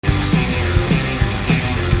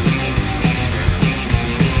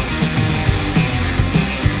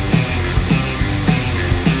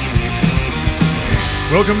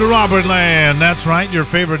Welcome to Robert Land. That's right, your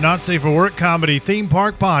favorite not safe for work comedy theme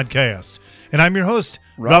park podcast. And I'm your host,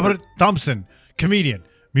 Robert Thompson, comedian,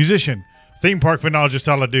 musician, theme park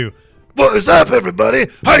phenologist, all I do. What is up, everybody?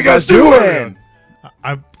 How you guys doing?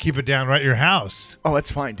 I keep it down right at your house. Oh,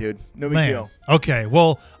 that's fine, dude. No big deal. Okay,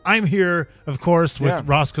 well, I'm here, of course, with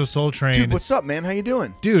Roscoe Soul Train. Dude, what's up, man? How you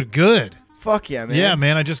doing? Dude, good. Fuck yeah, man. Yeah,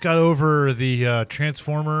 man, I just got over the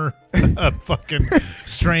Transformer fucking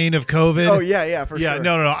strain of COVID. Oh, yeah, for sure. Yeah,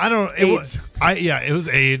 no. I don't. AIDS. It was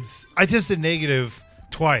AIDS. I tested negative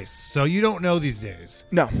twice, so you don't know these days.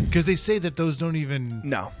 No. Because they say that those don't even.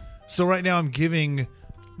 No. So right now I'm giving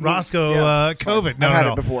Roscoe COVID. I've had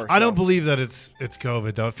it before. I don't believe that it's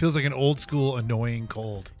COVID, though. It feels like an old school, annoying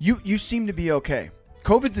cold. You seem to be okay.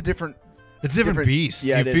 COVID's a different... It's a different beast.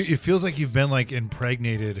 Yeah, it feels like you've been like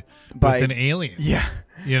impregnated by with an alien. Yeah.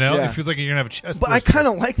 You know? Yeah. It feels like you're going to have a chest But burster. I kind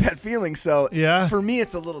of like that feeling, so yeah. For me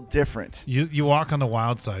it's a little different. You walk on the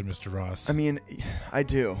wild side, Mr. Ross. I mean, I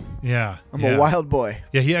do. Yeah. I'm a wild boy.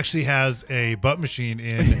 Yeah, he actually has a butt machine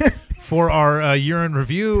in for our urine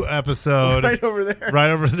review episode. Right over there. Right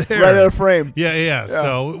over there. Right out of frame. Yeah.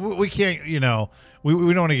 So we can't,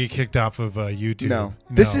 we don't want to get kicked off of YouTube. No.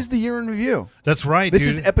 This is the year in review. That's right, This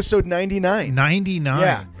dude. is episode 99. 99,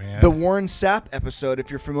 yeah. man. The Warren Sapp episode,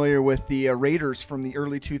 if you're familiar with the Raiders from the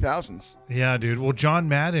early 2000s. Yeah, dude. Well, John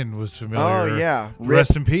Madden was familiar. Oh, yeah.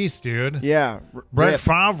 Rest in peace, dude. Yeah. Brett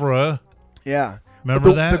Favre. Yeah.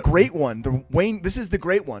 Remember that? The great one. This is the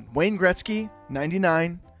great one. Wayne Gretzky,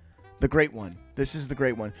 99. The great one. This is the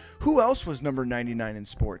great one. Who else was number 99 in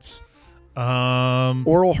sports?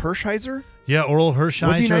 Oral Hershiser? Yeah, Oral Hershiser.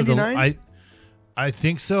 Was he 99? I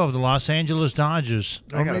think so. Of the Los Angeles Dodgers.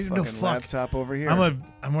 I got a fucking laptop over here.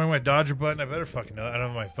 I'm wearing my Dodger button. I better fucking know. I don't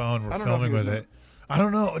have my phone. We're filming with it. I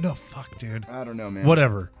don't know. No, fuck, dude. I don't know, man.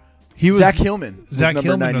 Whatever. He was Zach Hillman. Zach was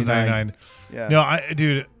Hillman 99. was 99. Yeah. No,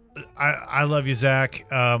 dude. I love you, Zach.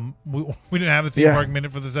 We didn't have a theme park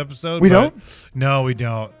minute for this episode. We don't? No, we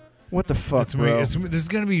don't. What the fuck, bro? This is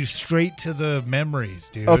going to be straight to the memories,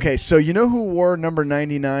 dude. Okay, so you know who wore number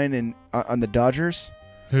 99 on the Dodgers?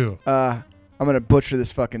 Who? I'm going to butcher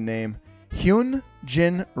this fucking name. Hyun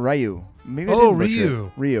Jin Ryu. Maybe I Oh, didn't butcher Ryu.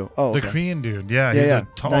 it. Ryu. Oh, okay. The Korean dude. Yeah, Yeah, he's yeah. a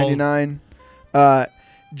tall. 99.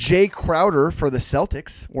 Jay Crowder for the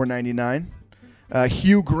Celtics wore 99.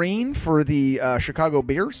 Hugh Green for the Chicago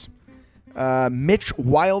Bears. Mitch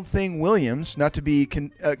Wild Thing Williams, not to be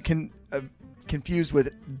confused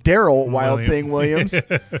with Daryl Wild Thing Williams.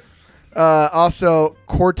 Also,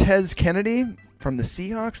 Cortez Kennedy from the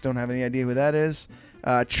Seahawks. Don't have any idea who that is.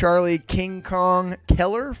 Charlie King Kong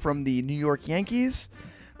Keller from the New York Yankees.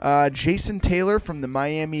 Jason Taylor from the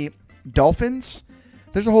Miami Dolphins.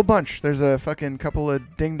 There's a whole bunch. There's a fucking couple of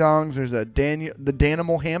ding-dongs. There's the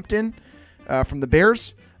Danimal Hampton from the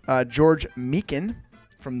Bears. George Meekin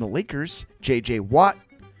from the Lakers. J.J. Watt.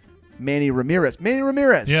 Manny Ramirez.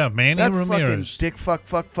 Yeah, Manny that Ramirez. Fucking dick, fuck,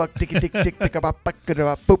 dicky, dick,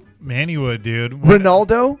 boop. Manny would, dude.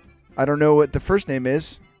 Ronaldo. I don't know what the first name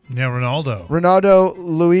is. Yeah, Ronaldo. Ronaldo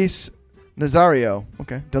Luis Nazario.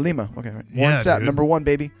 Okay. De Lima. Okay. Right. Warren Sapp, dude. number 1,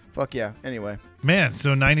 baby. Fuck yeah. Anyway. Man,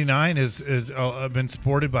 so 99 is been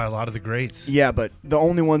supported by a lot of the greats. Yeah, but the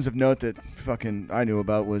only ones of note that fucking I knew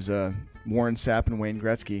about was Warren Sapp and Wayne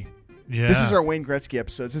Gretzky. Yeah. This is our Wayne Gretzky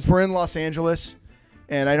episode. Since we're in Los Angeles,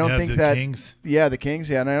 and I don't think that... Kings. Yeah, the Kings,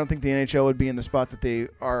 yeah. And I don't think the NHL would be in the spot that they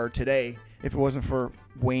are today if it wasn't for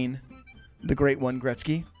Wayne, the great one,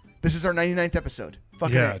 Gretzky. This is our 99th episode.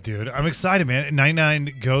 Fucking yeah, dude. I'm excited, man.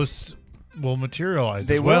 99 ghosts will materialize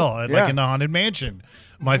They as well, will, like in the Haunted Mansion.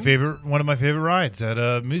 One of my favorite rides at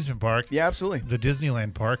amusement park. Yeah, absolutely. The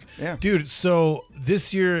Disneyland park. Yeah. Dude, so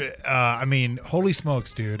this year, holy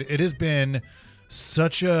smokes, dude. It has been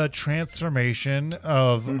such a transformation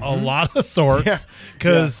of a lot of sorts. Yeah.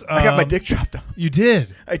 Because I got my dick chopped off. You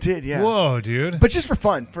did? I did, yeah. Whoa, dude. But just for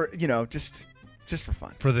fun. Just for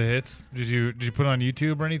fun. For the hits? Did you put it on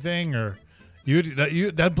YouTube or anything? Or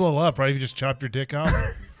that'd blow up, right? If you just chopped your dick off?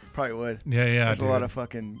 Probably would. Yeah, There's dude. a lot of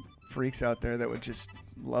fucking freaks out there that would just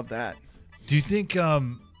love that. Do you think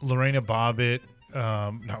Lorena Bobbitt,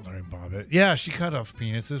 not Lorena Bobbitt, yeah, she cut off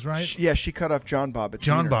penises, right? She cut off John Bobbitt.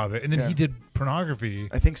 John Jr. Bobbitt, and then he did pornography.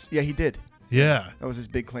 I think, yeah, he did. Yeah. That was his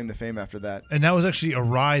big claim to fame after that. And that was actually a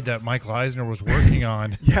ride that Michael Eisner was working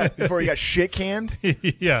on. Yeah, before he got shit canned.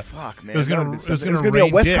 Yeah. Fuck, man. It was going to be a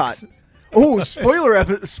Westcott. Oh,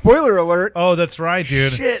 spoiler alert. Oh, that's right,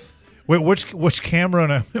 dude. Shit. Wait, which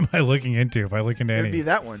camera am I looking into if I look into any? It'd be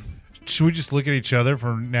that one. Should we just look at each other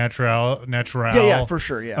for natural? Yeah, for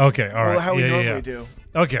sure, yeah. Okay, all right. Well, how we Yeah, normally do.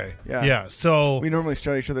 Okay. Yeah. Yeah. So We normally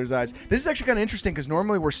stare at each other's eyes. This is actually kind of interesting because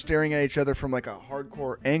normally we're staring at each other from like a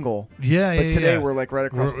hardcore angle. yeah, But yeah, today yeah. we're like right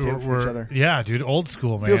across the table from each other. Yeah, dude, old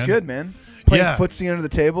school, man. Feels good, man. Playing Yeah. footsie under the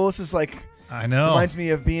table. This is like I know. reminds me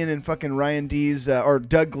of being in fucking Ryan D's or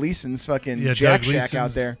Doug Gleason's fucking Yeah, Jack Doug Shack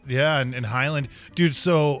out Gleason's- there. Yeah, and Highland, dude.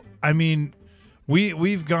 So I mean,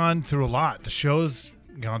 we've gone through a lot. The show's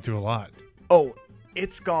gone through a lot. Oh,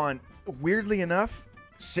 it's gone. Weirdly enough,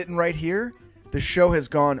 sitting right here, the show has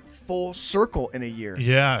gone full circle in a year.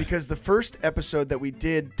 Yeah. Because the first episode that we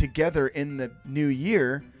did together in the new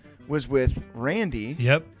year was with Randy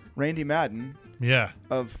Yep. Madden Yeah.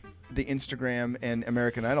 of the Instagram and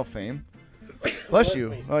American Idol fame. Bless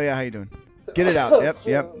you. Oh yeah, how you doing? Get it out.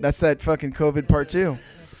 Yep. That's that fucking COVID part 2.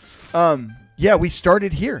 Yeah, we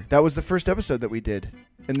started here. That was the first episode that we did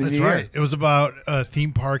in the That's new right. year. It was about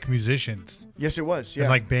theme park musicians Yes, it was. Yeah. and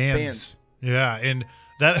like bands. Yeah, and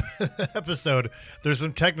that episode, there's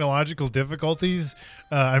some technological difficulties.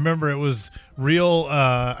 I remember it was real.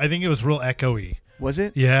 I think it was real echoey. Was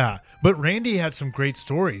it? Yeah, but Randy had some great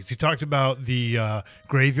stories. He talked about the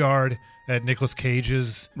graveyard at Nicolas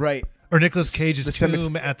Cage's Right. or Nicolas Cage's The tomb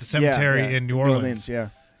cemetery- at the cemetery Yeah, in New Orleans. Yeah.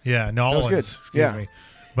 Yeah, New was Orleans. good. Excuse Yeah. me.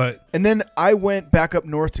 But And then I went back up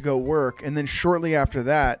north to go work, and then shortly after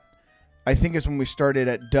that, I think is when we started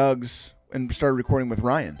at Doug's and started recording with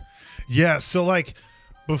Ryan. yeah, so like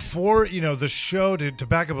before, the show to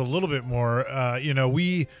back up a little bit more, I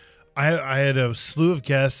had a slew of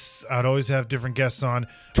guests. I'd always have different guests on.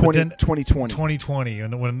 But then 2020. 2020,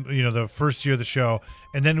 and when the first year of the show,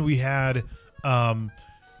 and then we had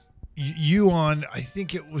you on. I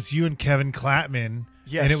think it was you and Kevin Klatman.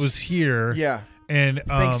 Yes. And it was here. Yeah. And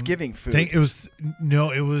Thanksgiving food. It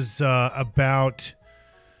was about.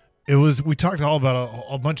 It was we talked all about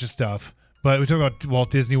a bunch of stuff, but we talked about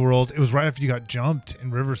Walt Disney World. It was right after you got jumped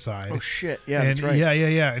in Riverside. Oh shit! Yeah, and that's right.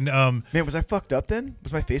 Yeah. And Man, was I fucked up then?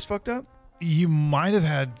 Was my face fucked up? you might have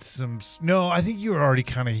had some. No, I think you were already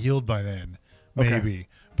kind of healed by then, Okay. maybe.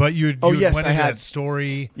 But you Oh, you yes, went I into had- that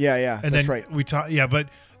story. Yeah, And that's then right. we talked. Yeah, but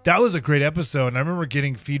that was a great episode. And I remember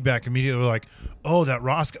getting feedback immediately. We're like, "Oh, that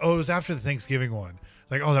Ross." Oh, it was after the Thanksgiving one.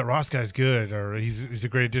 Like, "Oh, that Ross guy's good," or "He's a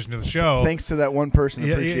great addition to the show." Thanks to that one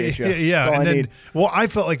person. Appreciate you. Yeah. That's all And I then, need. well, I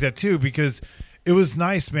felt like that too because it was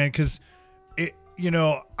nice, man. Because it,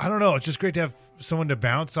 I don't know. It's just great to have someone to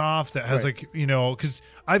bounce off that has Right. because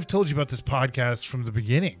I've told you about this podcast from the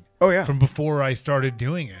beginning. Oh, yeah. From before I started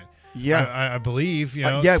doing it. Yeah. I believe.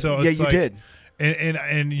 Yeah, So yeah, it's you like- did.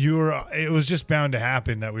 And you were. It was just bound to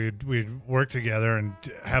happen that we'd work together and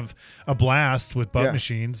have a blast with butt Yeah.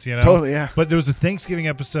 machines. Totally, yeah. But there was a Thanksgiving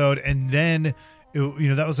episode, and then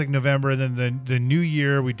that was like November. And then the New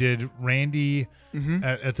Year we did Randy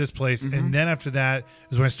at this place, and then after that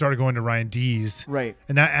is when I started going to Ryan D's. Right.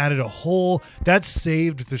 And that added that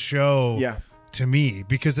saved the show. Yeah. To me,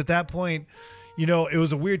 because at that point, it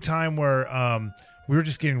was a weird time where we were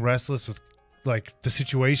just getting restless with like the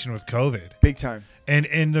situation with COVID. Big time.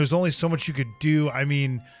 And there's only so much you could do. I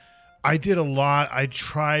mean, I did a lot. I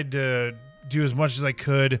tried to do as much as I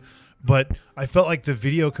could, but I felt like the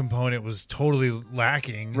video component was totally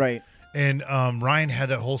lacking. Right. And Ryan had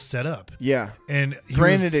that whole setup. Yeah. And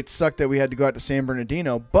Granted, it sucked that we had to go out to San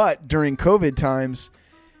Bernardino, but during COVID times,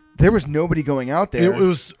 there was nobody going out there. it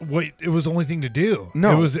was the only thing to do.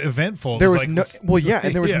 No. It was eventful. There It was like, no. Well, yeah,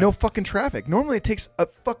 and there was Yeah. no fucking traffic. Normally, it takes a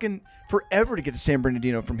fucking forever to get to San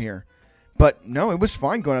Bernardino from here, but no, it was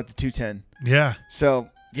fine going out to 210. Yeah. So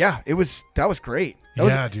yeah, that was great.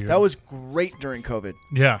 Dude. That was great during COVID.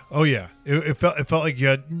 Yeah. Oh yeah. It felt like you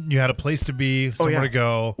had a place to be, somewhere yeah. to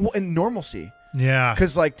go. Well, and normalcy, Yeah.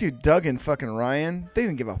 because like, dude, Doug and fucking Ryan, they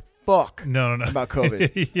didn't give a fuck No. about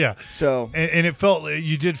COVID. Yeah. So And it felt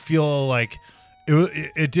you did feel like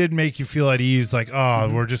it did make you feel at ease. Like,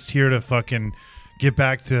 we're just here to fucking get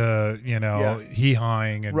back to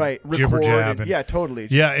hee-hawing and right, jibber record jab and, yeah, totally.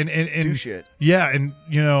 Just yeah, and do shit. Yeah, and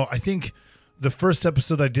I think the first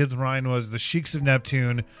episode I did with Ryan was the Sheiks of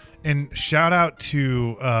Neptune, and shout out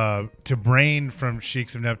to Brain from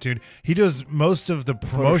Sheiks of Neptune. He does most of the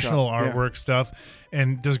promotional Photoshop, artwork stuff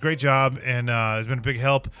and does a great job, and has been a big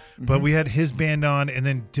help. But we had his band on, and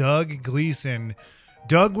then Doug Gleason.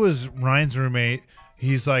 Doug was Ryan's roommate.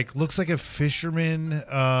 He's like looks like a fisherman.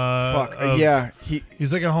 Yeah,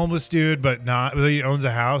 He's like a homeless dude, but not. But he owns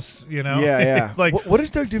a house. yeah. like what does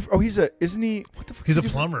Doug do? Isn't he? What the fuck? he's does a he do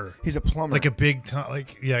for- plumber. He's a plumber. Like a big time,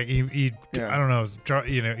 like he Yeah. I don't know,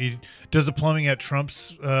 he does the plumbing at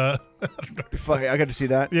Trump's. Fuck, I got to see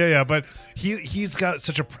that. Yeah, but he's got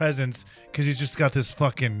such a presence because he's just got this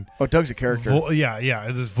fucking. Oh, Doug's a character.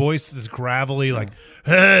 This voice, this gravelly, like,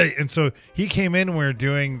 hey, and so he came in when we were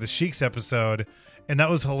doing the Sheiks episode, And that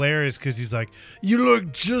was hilarious because he's like, "You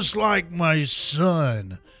look just like my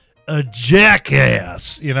son, a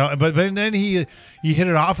jackass," But then he hit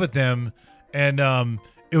it off with them, and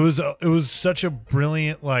it was such a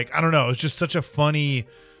brilliant, like, I don't know, it was just such a funny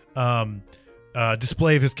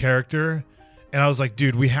display of his character. And I was like,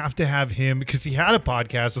 dude, we have to have him, because he had a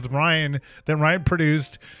podcast with Ryan that Ryan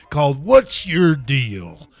produced called "What's Your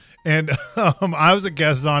Deal?" And I was a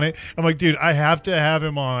guest on it. I'm like, dude, I have to have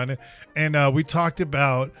him on. And we talked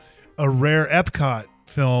about a rare Epcot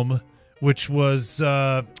film, which was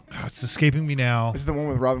it's escaping me now. Is it the one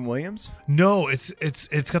with Robin Williams? No, it's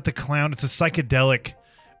got the clown. It's a psychedelic.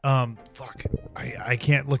 I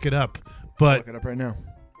can't look it up, but I'll look it up right now.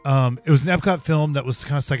 It was an Epcot film that was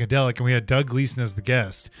kind of psychedelic, and we had Doug Gleason as the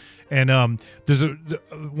guest. And there's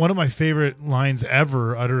one of my favorite lines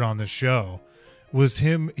ever uttered on this show was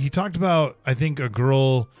him. He talked about, I think, a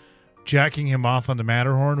girl jacking him off on the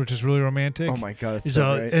Matterhorn, which is really romantic. Oh my god, it's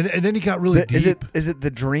so great. And then he got really deep. Is it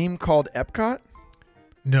the dream called Epcot?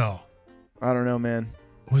 No, I don't know, man.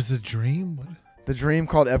 Was the dream? The dream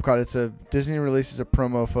called Epcot. It's a Disney releases a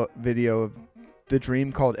promo video of the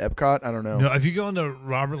dream called Epcot. I don't know. No, if you go on the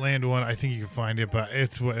Robert Land one, I think you can find it, but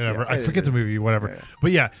it's whatever. Yeah, I forget the movie, whatever. Yeah.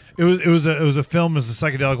 But yeah, it was a film, it was a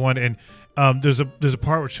psychedelic one, and there's a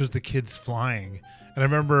part which shows the kids flying, and I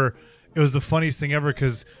remember it was the funniest thing ever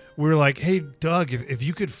because we were like, "Hey, Doug, if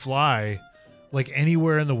you could fly like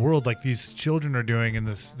anywhere in the world, like these children are doing in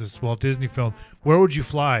this Walt Disney film, where would you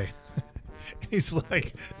fly?" He's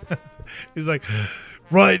like,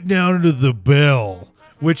 right down to the Bell,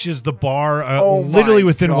 which is the bar literally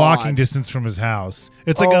within walking distance from his house.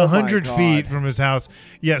 It's like 100 feet from his house.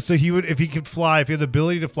 Yeah, so he would, if he could fly, if he had the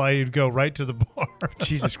ability to fly, he'd go right to the bar.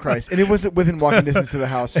 Jesus Christ. And it wasn't within walking distance to the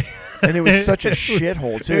house. And it was such a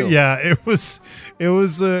shithole, too. Yeah, it was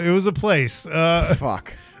a place.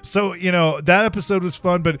 Fuck. So, that episode was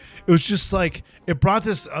fun, but it was just like, it brought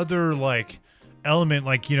this other like element,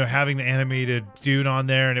 like, having the animated dude on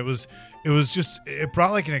there, and it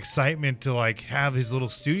brought like an excitement to like have his little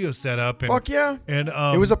studio set up. And, fuck yeah. And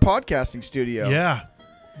it was a podcasting studio. Yeah.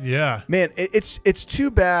 Yeah. Man, it's too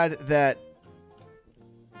bad that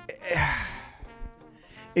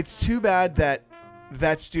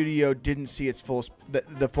that studio didn't see its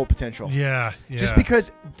the full potential. Yeah. Yeah. Just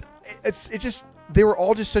because they were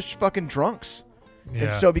all just such fucking drunks. Yeah.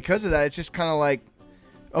 And so because of that, it's just kind of like,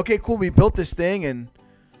 okay, cool, we built this thing, and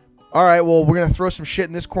all right, well, we're going to throw some shit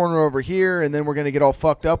in this corner over here, and then we're going to get all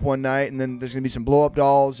fucked up one night, and then there's going to be some blow-up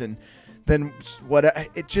dolls, and then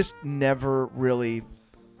it just never really,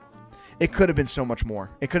 it could have been so much more.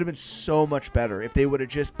 It could have been so much better if they would have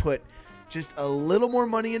just put just a little more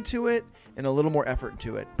money into it and a little more effort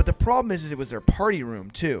into it. But the problem is it was their party room,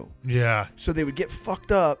 too. Yeah. So they would get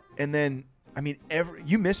fucked up, and then, I mean,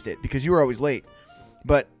 you missed it because you were always late,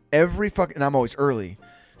 but and I'm always early.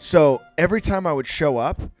 So every time I would show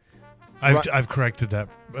up, I've corrected that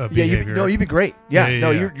behavior. You've been great. Yeah,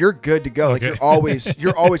 you're good to go. Okay. Like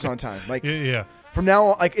you're always on time. Like yeah. From now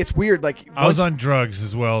on, like it's weird. Like I was on drugs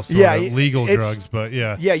as well. So legal drugs, but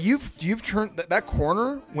yeah. Yeah, you've turned that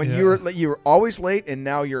corner when you were always late, and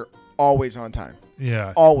now you're always on time.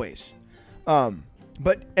 Yeah, always.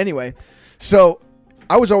 But anyway, so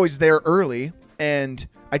I was always there early, and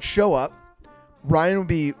I'd show up. Ryan would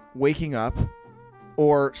be waking up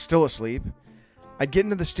or still asleep. I'd get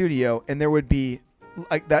into the studio, and there would be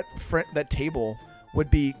like that table would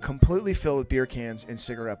be completely filled with beer cans and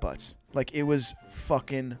cigarette butts. Like it was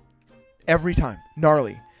fucking every time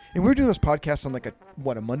gnarly. And we were doing those podcasts on like a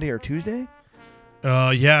Monday or Tuesday.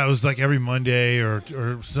 Yeah, it was like every Monday or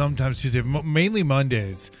sometimes Tuesday, mainly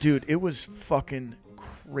Mondays. Dude, it was fucking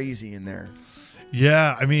crazy in there.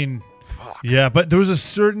 Yeah, I mean, yeah, but there was a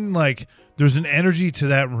certain there's an energy to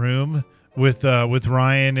that room with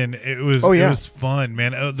Ryan, and it was it was fun,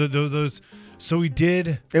 man. Those so we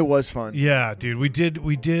did. It was fun. Yeah, dude, we did.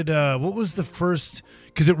 What was the first?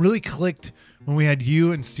 Because it really clicked when we had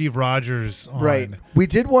you and Steve Rogers on. Right. We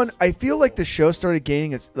did one. I feel like the show started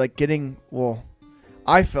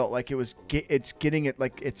I felt like it's getting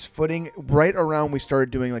its footing right around we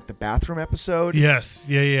started doing like the bathroom episode. Yes.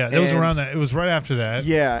 Yeah. That was around that. It was right after that.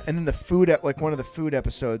 Yeah. And then the food, one of the food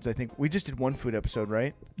episodes, I think we just did one food episode,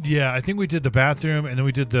 right? Yeah. I think we did the bathroom, and then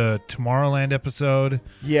we did the Tomorrowland episode.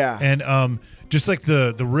 Yeah. And just like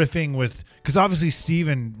the riffing with, because obviously Steve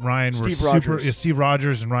and Ryan were Steve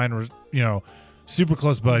Rogers and Ryan were, super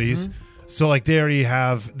close buddies. Mm-hmm. So like they had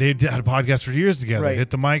a podcast for years together. Right. Hit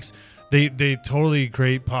the mics. They totally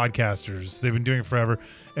great podcasters. They've been doing it forever,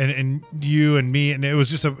 and you and me, and it was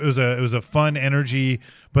just it was a fun energy.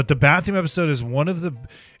 But the bathroom episode is one of the,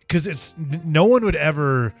 because it's no one would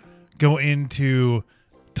ever go into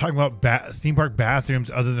talking about theme park bathrooms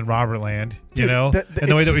other than Robert Land, Dude, and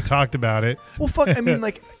the way that we talked about it. Well, fuck. I mean,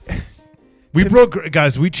 like,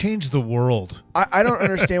 guys. We changed the world. I don't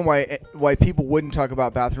understand why people wouldn't talk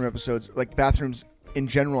about bathroom episodes, like bathrooms in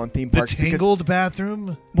general on theme parks. The Tangled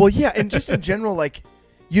bathroom. Well, yeah, and just in general, like,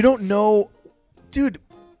 you don't know, dude.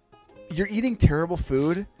 You're eating terrible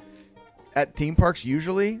food at theme parks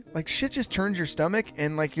usually. Like, shit just turns your stomach,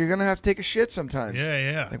 and like you're gonna have to take a shit sometimes.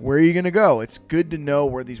 Yeah. Like, where are you gonna go? It's good to know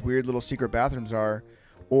where these weird little secret bathrooms are,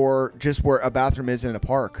 or just where a bathroom is in a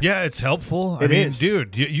park. Yeah, it's helpful. I mean,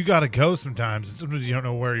 dude, you got to go sometimes, and sometimes you don't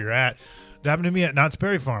know where you're at. It happened to me at Knott's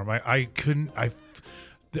Berry Farm. I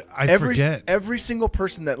forget. Every single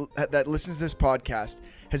person that listens to this podcast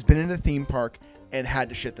has been in a theme park and had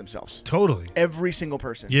to shit themselves. Totally. Every single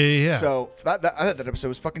person. Yeah. So I thought that episode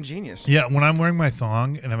was fucking genius. Yeah, when I'm wearing my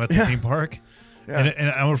thong and I'm at the theme park, Yeah.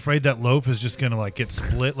 and I'm afraid that loaf is just gonna like get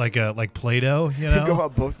split like Play-Doh, you know? Go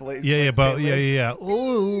out both legs. Yeah, legs. yeah.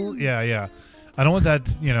 Ooh, yeah. I don't want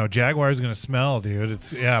that, Jaguar's gonna smell, dude.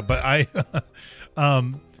 It's but I, have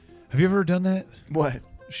you ever done that? What?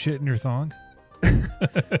 Shit in your thong?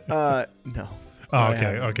 No. Oh,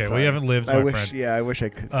 okay. Well, you haven't lived, my friend. Yeah, I wish I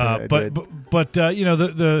could say I did. But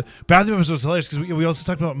the bathroom episode was hilarious because we also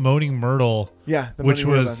talked about Moaning Myrtle. Yeah, which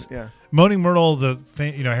was Moaning Myrtle, the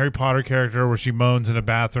Harry Potter character where she moans in a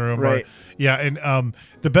bathroom. Right. And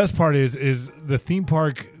the best part is the theme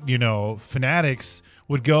park fanatics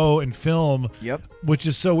would go and film. Yep. Which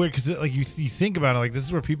is so weird because like you think about it, like this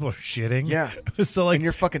is where people are shitting. Yeah. So like and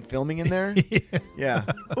you're fucking filming in there. Yeah.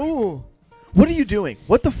 Ooh. What are you doing?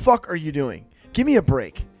 What the fuck are you doing? Give me a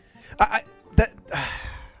break.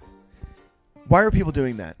 Why are people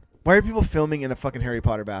doing that? Why are people filming in a fucking Harry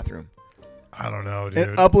Potter bathroom? I don't know, dude.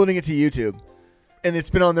 And uploading it to YouTube. And it's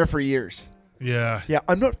been on there for years. Yeah. Yeah,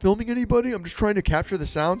 I'm not filming anybody. I'm just trying to capture the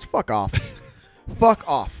sounds. Fuck off. Fuck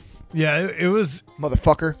off. Yeah, it was...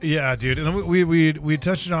 Motherfucker. Yeah, dude. And then we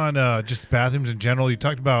touched on just bathrooms in general. You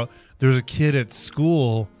talked about there was a kid at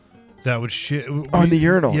school that would shit. Oh, in the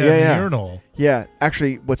urinal. Yeah, in the urinal. Yeah.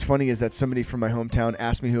 Actually, what's funny is that somebody from my hometown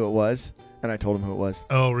asked me who it was, and I told him who it was.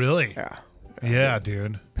 Oh, really? Yeah. Yeah,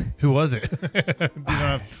 dude. Who was it?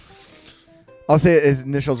 I'll say his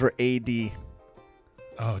initials were AD.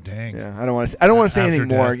 Oh, dang. Yeah, I don't want to say anything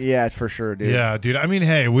more. Death. Yeah, for sure, dude. Yeah, dude. I mean,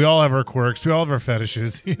 hey, we all have our quirks. We all have our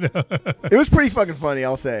fetishes, It was pretty fucking funny,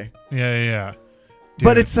 I'll say. Yeah. Dude.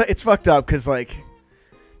 But it's fucked up because like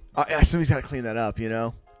somebody's got to clean that up,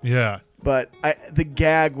 Yeah. But the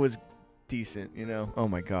gag was decent, Oh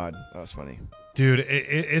my god, that was funny. Dude,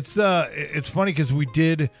 it's funny because we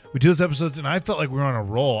did those episodes and I felt like we were on a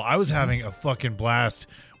roll. I was having a fucking blast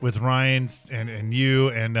with Ryan and you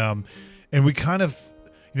and we kind of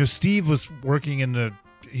Steve was working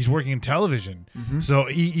he's working in television, so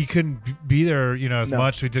he couldn't be there as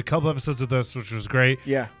much. So he did a couple episodes with us, which was great.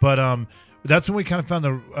 Yeah, but that's when we kind of found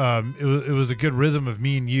it was a good rhythm of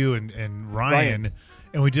me and you and Ryan.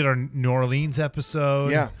 And we did our New Orleans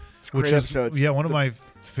episode. Yeah, great episodes. Yeah, one of my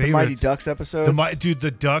favorites. The Mighty Ducks episodes.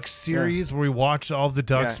 The Ducks series where we watched all of the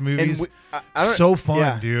Ducks movies. So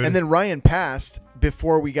fun, dude. And then Ryan passed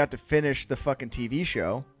before we got to finish the fucking TV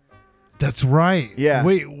show. That's right. Yeah.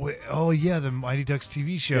 Wait. Oh, yeah, the Mighty Ducks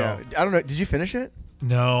TV show. Yeah. I don't know. Did you finish it?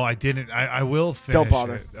 No, I didn't. I will finish. Don't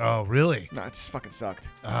bother. It. Oh, really? No, it's fucking sucked.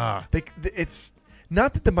 It's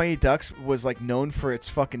not that the Mighty Ducks was like known for its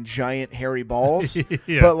fucking giant hairy balls,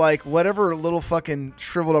 yeah. but like whatever little fucking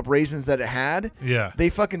shriveled up raisins that it had, they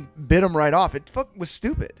fucking bit them right off. It was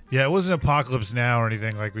stupid. Yeah, it wasn't Apocalypse Now or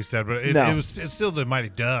anything like we said, but it's still the Mighty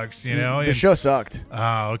Ducks, The show sucked.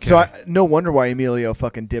 Oh, okay. So no wonder why Emilio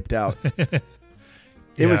fucking dipped out.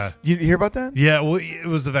 It was. You hear about that? Yeah, well, it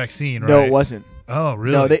was the vaccine, right? No, it wasn't. Oh,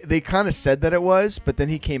 really? No, they kind of said that it was, but then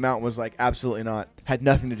he came out and was like, absolutely not. Had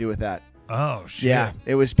nothing to do with that. Oh, shit. Yeah,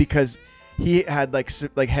 it was because he had like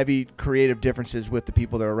heavy creative differences with the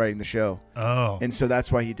people that were writing the show. Oh. And so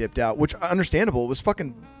that's why he dipped out, which understandable. It was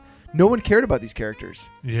fucking no one cared about these characters.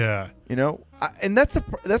 Yeah. And that's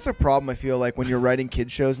a problem I feel like when you're writing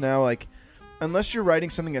kids shows now, like unless you're writing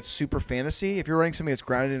something that's super fantasy, if you're writing something that's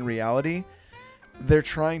grounded in reality, they're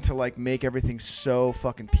trying to like make everything so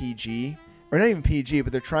fucking PG, or not even PG,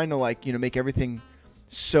 but they're trying to like, make everything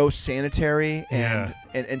so sanitary and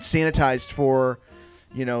sanitized for,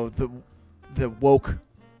 the woke,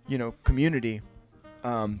 community,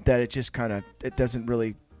 that it just kind of, it doesn't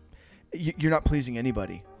really, you're not pleasing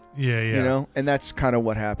anybody. Yeah. And that's kind of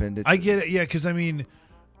what happened. I get it. Yeah. Cause I mean,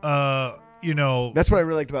 that's what I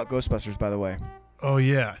really liked about Ghostbusters, by the way. Oh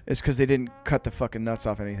yeah. It's because they didn't cut the fucking nuts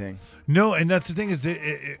off anything. No. And that's the thing is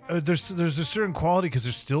that there's a certain quality because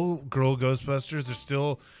there's still girl Ghostbusters. There's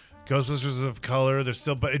still Ghostbusters of color. There's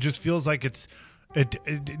still, but it just feels like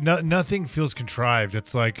nothing feels contrived.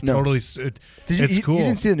 It's like totally. It's cool. You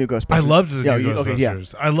didn't see the new Ghostbusters? I loved the new Ghostbusters. Okay,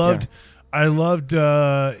 yeah. I loved.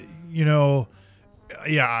 I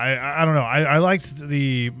don't know. I liked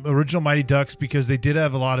the original Mighty Ducks because they did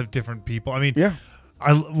have a lot of different people. I mean, yeah.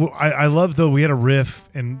 I love though we had a riff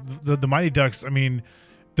and the Mighty Ducks. I mean,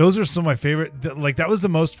 those are some of my favorite. Like that was the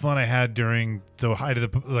most fun I had during the height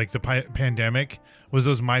of the pandemic. Was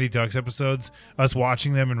those Mighty Ducks episodes? Us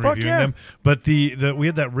watching them and reviewing them. But we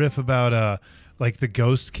had that riff about like the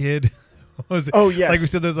ghost kid. Oh yes, like we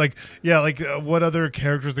said, there's what other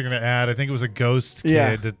characters they're gonna add? I think it was a ghost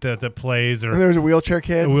kid that plays, or and there was a wheelchair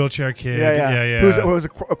kid. Yeah. Who was a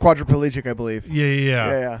quadriplegic, I believe.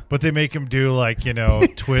 Yeah. But they make him do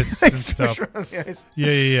twists and stuff.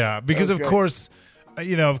 Yeah. Because of course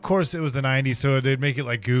it was the '90s, so they'd make it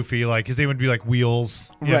like goofy, like his name would be like Wheels.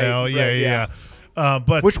 Yeah.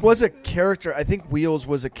 But which was a character. I think Wheels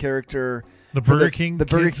was a character. The Burger King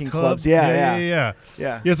clubs. Yeah.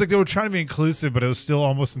 It's like they were trying to be inclusive, but it was still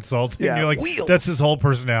almost insulting. Yeah. You're like, Wheels. that's his whole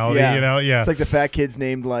personality. It's like the fat kid's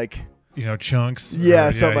named like Chunks.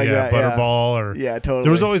 Something like that. Butterball or totally.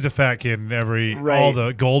 There was always a fat kid in all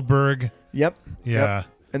the Goldberg. Yep. Yeah. Yep.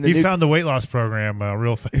 And he found the weight loss program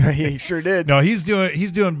real fast. He sure did. No, he's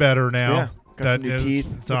doing better now. Yeah. Got some new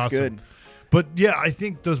teeth. It's awesome. Good. But yeah, I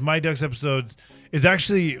think those Mighty Ducks episodes is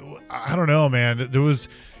actually, I don't know, man. There was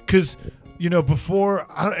because. Before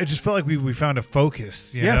it just felt like we found a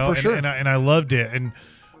focus. You know? For sure. And I loved it. And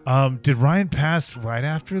did Ryan pass right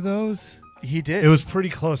after those? He did. It was pretty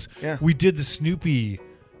close. Yeah. We did the Snoopy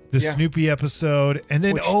episode, and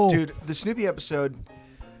then dude, the Snoopy episode,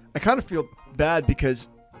 I kind of feel bad because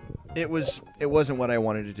it wasn't what I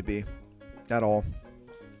wanted it to be, at all.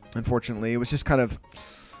 Unfortunately, it was just kind of.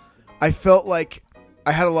 I felt like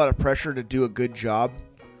I had a lot of pressure to do a good job.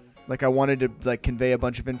 Like I wanted to convey a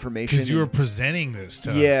bunch of information because you were presenting this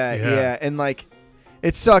to us. Yeah, and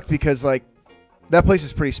it sucked because that place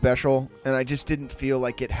is pretty special, and I just didn't feel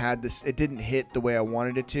like it had this. It didn't hit the way I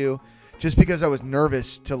wanted it to, just because I was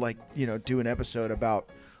nervous to do an episode about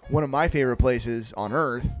one of my favorite places on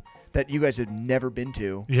Earth that you guys had never been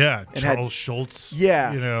to. Yeah, Charles Schultz.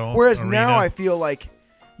 Yeah, whereas arena. now I feel like.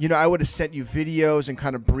 I would have sent you videos and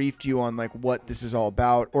kind of briefed you on what this is all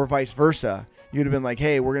about, or vice versa. You'd have been like,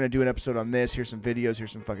 hey, we're going to do an episode on this. Here's some videos.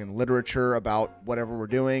 Here's some fucking literature about whatever we're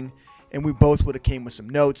doing. And we both would have came with some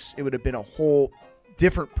notes. It would have been a whole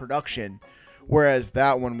different production. Whereas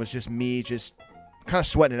that one was just me just kind of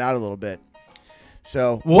sweating it out a little bit.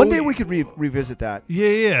 So one day we could revisit that.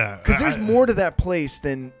 Yeah. Because there's more to that place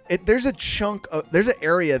than there's a chunk of, there's an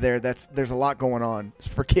area there there's a lot going on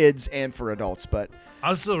for kids and for adults. But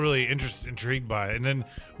I was still really intrigued by it. And then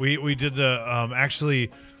we did the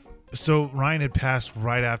actually. So Ryan had passed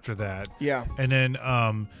right after that. Yeah. And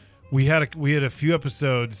then we had a few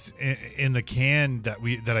episodes in the can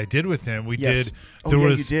that I did with him. You did.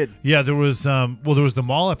 Yeah, there was there was the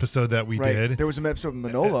mall episode that we did. There was an episode of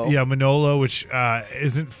Manolo. Manolo, which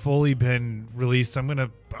isn't fully been released. I'm gonna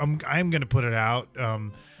put it out.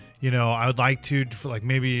 I would like to for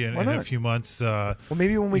maybe in a few months. Well,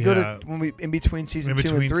 maybe when we go to in between season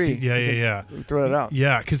 2 and 3. Yeah. Throw that out.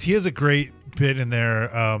 Yeah, because he has a great bit in there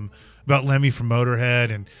about Lemmy from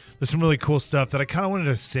Motorhead, and there's some really cool stuff that I kind of wanted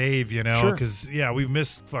to save, because we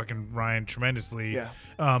missed fucking Ryan tremendously. Yeah.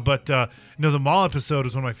 But the mall episode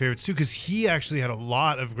was one of my favorites too, because he actually had a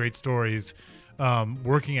lot of great stories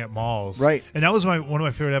working at malls. Right. And that was one of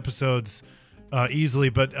my favorite episodes. Easily,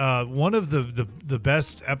 but one of the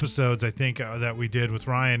best episodes I think that we did with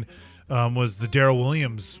Ryan was the Daryl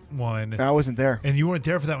Williams one. I wasn't there, and you weren't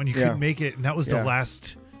there for that one. You couldn't make it, and that was the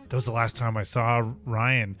last. That was the last time I saw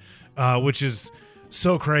Ryan, which is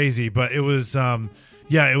so crazy. But it was,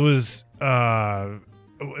 it was a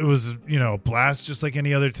blast just like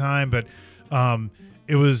any other time. But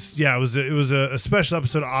it was a special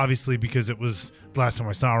episode, obviously, because it was the last time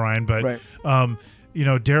I saw Ryan. But right.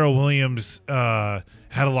 Daryl Williams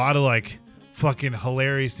had a lot of fucking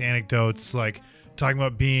hilarious anecdotes, talking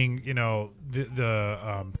about being,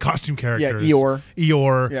 the costume characters. Yeah,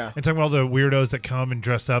 Eeyore. Yeah. And talking about all the weirdos that come and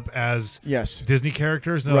dress up as Disney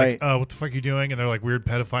characters. And they're right. like, what the fuck are you doing? And they're like weird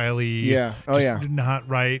pedophile-y. Yeah. Oh, just not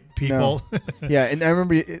right people. No. Yeah, and I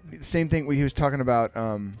remember the same thing he was talking about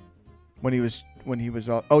when he was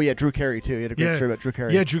Drew Carey too. He had a great story about Drew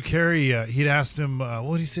Carey. Yeah, Drew Carey. He'd asked him,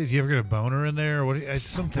 what did he say? Did you ever get a boner in there? Or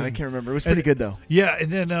something. I can't remember. It was pretty good though. Yeah,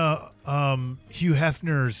 and then Hugh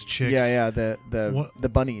Hefner's chicks. Yeah, the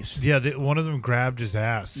bunnies. Yeah, one of them grabbed his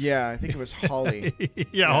ass. Yeah, I think it was Holly.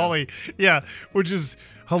 Holly. Yeah, which is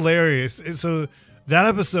hilarious. And so that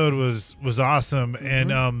episode was awesome,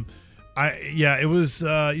 and it was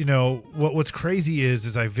what's crazy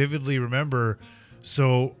is I vividly remember.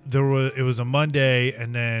 So it was a Monday,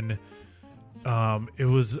 and then it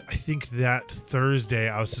was, I think, that Thursday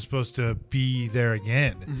I was supposed to be there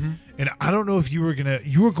again, and I don't know if you were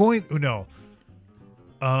going. No,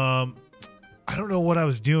 I don't know what I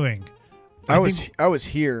was doing. I was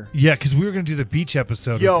here. Yeah, because we were going to do the beach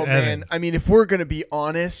episode. Yo, with man. Evan. I mean, if we're going to be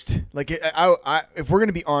honest, like, if we're going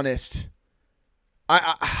to be honest,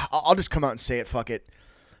 I'll just come out and say it. Fuck it.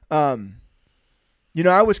 I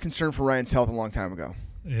was concerned for Ryan's health a long time ago.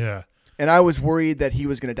 Yeah. And I was worried that he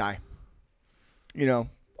was going to die. A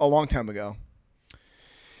long time ago.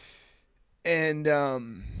 And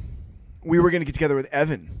we were going to get together with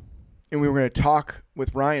Evan, and we were going to talk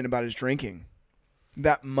with Ryan about his drinking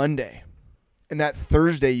that Monday. And that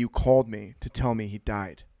Thursday, you called me to tell me he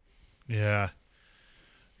died. Yeah,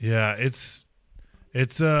 yeah. It's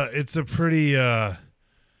a pretty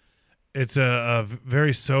it's a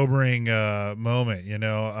very sobering moment.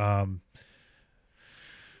 Yeah.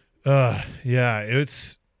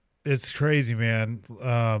 It's crazy, man.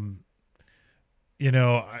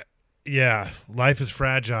 Life is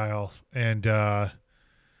fragile, and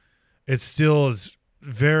it still is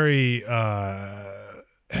very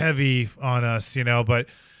heavy on us, but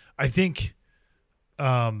I think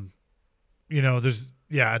there's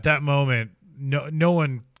at that moment no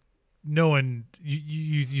one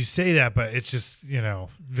you say that, but it's just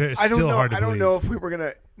it's still hard to believe. I don't know if we were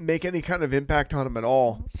gonna make any kind of impact on him at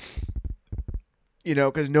all,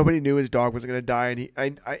 because nobody knew his dog was gonna die,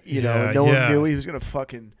 and no one knew he was gonna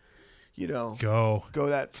fucking go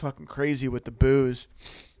that fucking crazy with the booze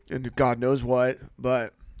and God knows what,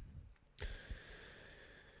 but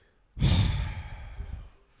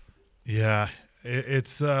yeah,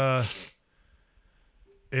 it's a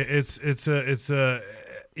and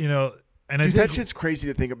dude, that shit's crazy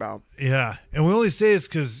to think about. Yeah, and we only say this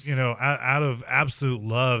because out of absolute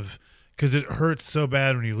love, because it hurts so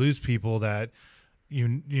bad when you lose people that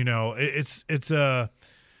it's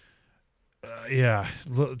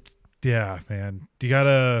man, you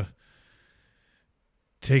gotta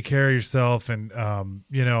take care of yourself, and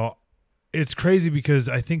it's crazy because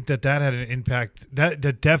I think that had an impact.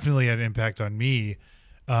 That definitely had an impact on me,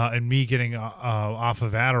 and me getting off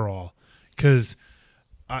of Adderall, because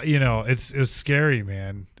it was scary,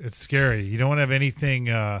 man. It's scary. You don't want to have anything.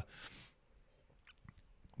 Yeah,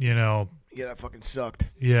 that fucking sucked.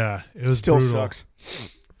 Yeah, it was still brutal. sucks.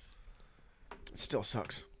 It still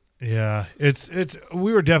sucks. Yeah, it's.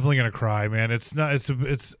 We were definitely gonna cry, man. It's not.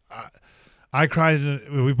 It's. I cried.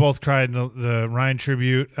 We both cried in the Ryan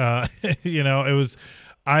tribute. It was.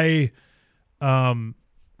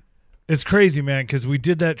 It's crazy, man, because we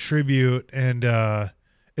did that tribute, and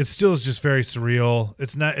it still is just very surreal.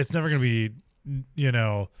 It's not. It's never gonna be,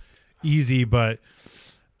 easy, but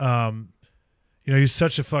he's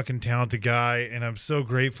such a fucking talented guy, and I'm so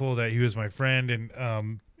grateful that he was my friend, and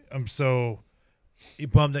I'm so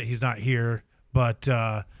bummed that he's not here. But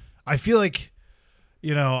I feel like.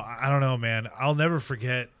 I don't know, man. I'll never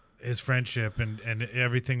forget his friendship and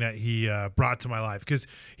everything that he brought to my life, because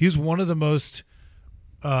he was one of the most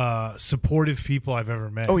supportive people I've ever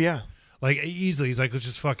met. Oh, yeah. Like, easily. He's like, let's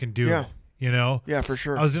just fucking do it. Yeah, for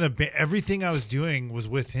sure. I was in everything I was doing was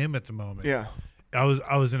with him at the moment. Yeah. I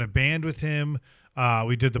was in a band with him.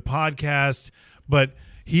 We did the podcast, but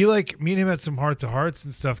he, like, me and him had some heart-to-hearts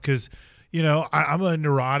and stuff, because I'm a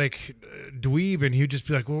neurotic dweeb, and he'd just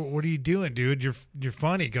be like, well, what are you doing, dude? You're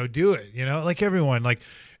funny. Go do it. Like everyone. Like,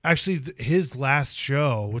 actually, his last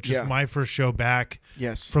show, which is my first show back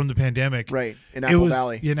from the pandemic. Right. In Apple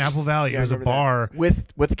Valley. In Apple Valley. Yeah, it was a bar.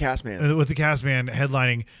 With the cast man. With the cast man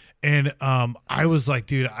headlining. And I was like,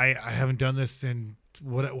 dude, I haven't done this in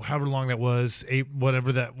however long that was,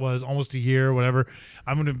 whatever that was, almost a year, whatever.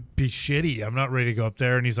 I'm going to be shitty. I'm not ready to go up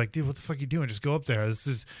there. And he's like, dude, what the fuck are you doing? Just go up there. This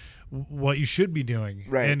is what you should be doing.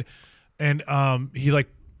 Right. And he like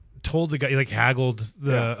told the guy, he like haggled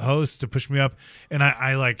the host to push me up, and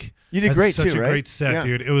I like you did great such too, a right? great set,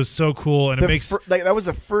 dude. It was so cool, and it makes that was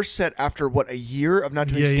the first set after a year of not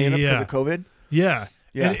doing stand up because of COVID. Yeah.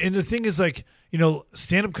 And the thing is, like,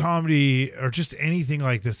 stand up comedy or just anything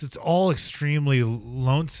like this, it's all extremely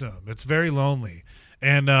lonesome. It's very lonely,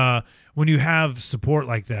 and when you have support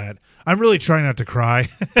like that, I'm really trying not to cry.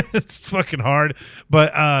 It's fucking hard,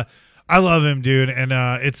 but I love him, dude, and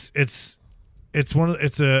it's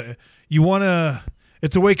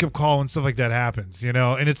a wake up call when stuff like that happens,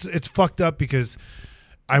 and it's fucked up, because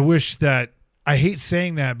I wish that, I hate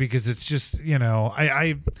saying that, because it's just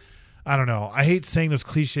I don't know, I hate saying those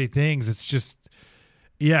cliche things. It's just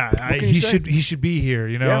Yeah, can you he say? should be here,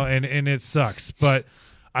 you know, Yeah. and it sucks, but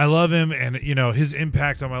I love him, and you know his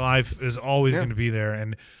impact on my life is always going to be there,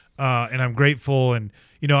 and I'm grateful, and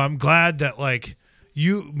you know I'm glad that like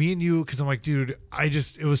me and you, because I'm like, dude,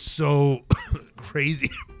 it was so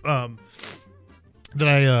crazy that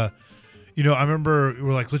I you know I remember we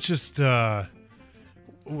were like, let's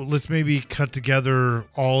maybe cut together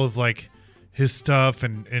all of like his stuff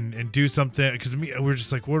and do something, because we're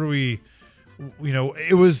just like, what are we? You know,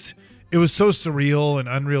 it was so surreal and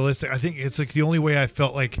unrealistic. I think it's like the only way I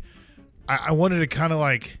felt like I wanted to kind of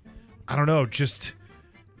like, I don't know, just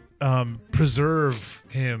preserve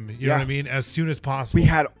him, you know what I mean, as soon as possible. We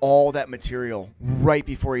had all that material right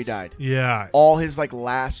before he died. Yeah. All his like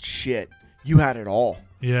last shit. You had it all.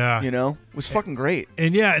 Yeah. You know? It was fucking great.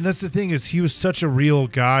 And that's the thing, is he was such a real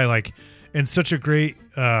guy, like, and such a great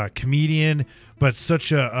comedian, but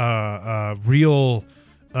such a real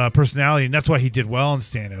personality, and that's why he did well in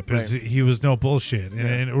stand-up. Is he was no bullshit,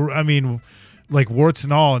 and I mean, like warts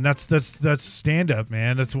and all, and that's stand-up,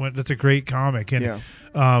 man. That's a great comic, and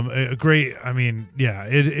a great. I mean,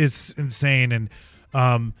 it's insane, and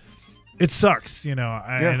it sucks, you know.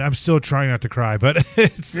 And I'm still trying not to cry, but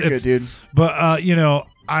it's good, dude. But you know,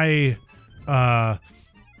 I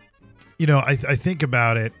think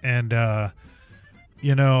about it, and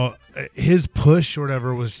you know, his push or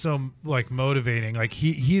whatever was so like motivating. Like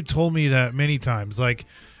he had told me that many times. Like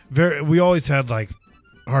we always had like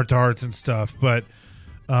heart to hearts and stuff, but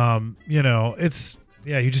you know, it's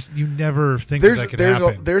you never think that could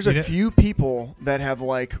happen. There's a few people that have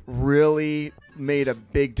like really made a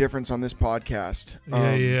big difference on this podcast.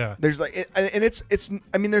 There's like, and it's.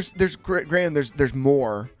 I mean, there's granted there's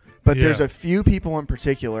more, but there's a few people in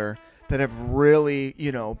particular that have really,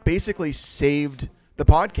 you know, basically saved the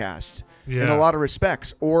podcast in a lot of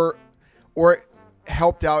respects, or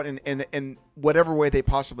helped out in whatever way they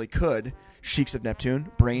possibly could. Sheiks of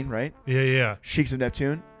Neptune, Brain, right? Yeah. Sheiks of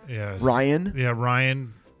Neptune. Yeah. Ryan. Yeah,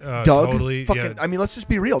 Ryan. Doug. Totally. Fucking. I mean, let's just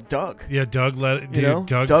be real. Doug. Yeah, Doug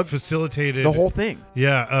Doug facilitated the whole thing.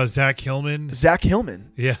 Yeah, Zach Hillman.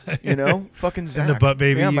 Yeah. You know, fucking Zach. And the butt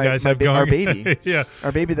baby you guys have going. Our baby. Yeah.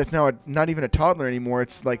 Our baby that's now not even a toddler anymore.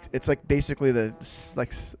 It's like basically it's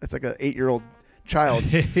like an 8-year-old child.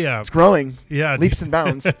 Yeah. It's growing. Yeah. Leaps and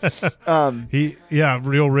bounds.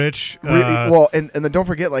 Real rich. Well, and then don't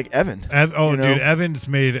forget like Evan. Dude, Evan's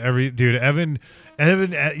made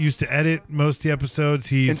Evan used to edit most of the episodes.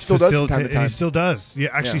 He still does from time to time. He still does. Yeah,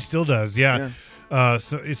 actually still does. Yeah.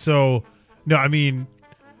 So no, I mean,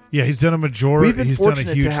 yeah, he's done a majority. We've been he's fortunate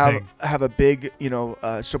done a huge to have thing. have a big, you know,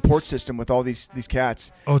 support system with all these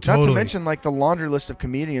cats. Oh, totally. Not to mention like the laundry list of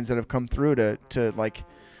comedians that have come through to like,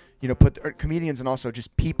 you know, put comedians and also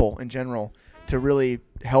just people in general to really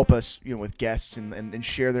help us, you know, with guests and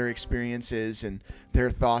share their experiences and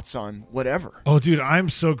their thoughts on whatever. Oh, dude, I'm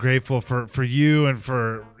so grateful for you and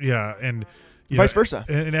for and vice versa,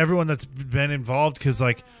 and everyone that's been involved, because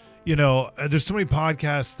like, you know, there's so many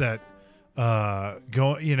podcasts that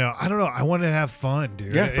go, you know, I don't know, I want to have fun,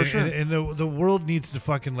 dude. Yeah, for sure. And the world needs to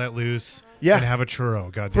fucking let loose. Yeah, and have a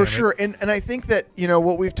churro. God damn for it. sure. And I think that, you know,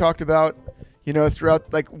 what we've talked about, you know,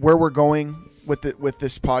 throughout like where we're going with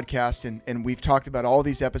this podcast, and we've talked about all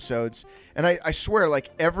these episodes, and I swear, like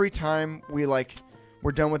every time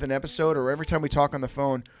we're done with an episode, or every time we talk on the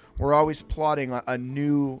phone, we're always plotting a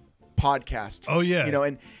new podcast. Oh yeah. You know,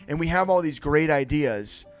 and we have all these great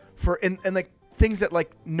ideas for and like things that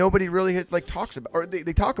like nobody really like talks about, or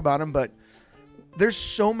they talk about them, but there's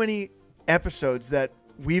so many episodes that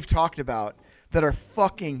we've talked about that are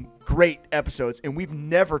fucking great episodes, and we've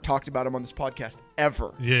never talked about them on this podcast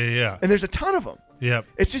ever. Yeah. And there's a ton of them. Yeah.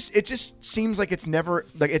 It just seems like it's never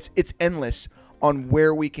like it's endless on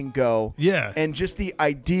where we can go. Yeah. And just the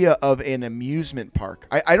idea of an amusement park.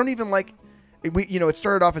 I don't even like it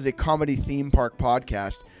started off as a comedy theme park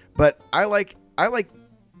podcast, but I like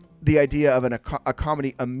the idea of a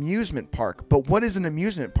comedy amusement park. But what is an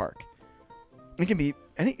amusement park? It can be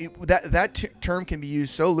term can be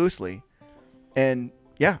used so loosely. And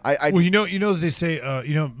yeah, well, you know, they say,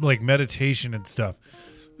 you know, like meditation and stuff.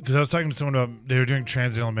 Because I was talking to someone about, they were doing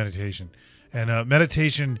transcendental meditation, and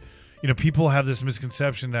meditation, you know, people have this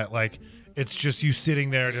misconception that like it's just you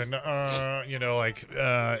sitting there doing, you know, like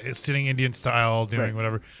it's sitting Indian style doing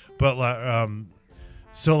whatever. But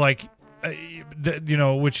so like, you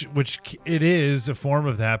know, which it is a form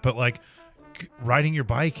of that, but like riding your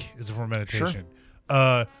bike is a form of meditation.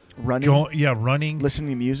 Sure. Running, listening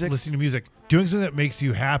to music, doing something that makes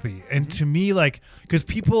you happy. And to me, like, because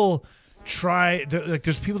people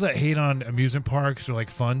there's people that hate on amusement parks or like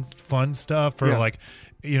fun stuff, or like,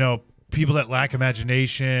 you know, people that lack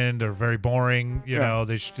imagination, they're very boring. You Yeah. know,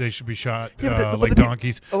 they should be shot but like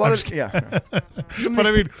donkeys. A lot I'm of just yeah. Some of But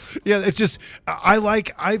I these mean, yeah, it's just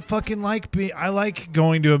I fucking like I like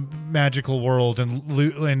going to a magical world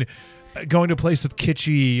and going to a place with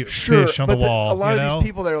kitschy sure, fish on but the wall. a lot you of know? these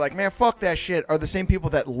people that are like, man, fuck that shit, are the same people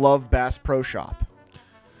that love Bass Pro Shop.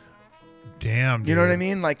 Damn, dude. You know what I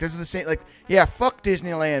mean? Like, there's the same. Like, yeah, fuck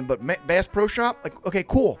Disneyland, but Bass Pro Shop. Like, okay,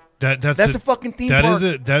 cool. That's a fucking theme that park. Is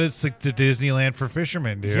it. That is like the Disneyland for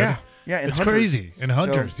fishermen, dude. Yeah, and it's hunters. crazy. And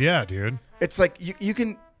hunters, So, yeah, dude. it's like you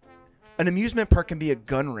can. An amusement park can be a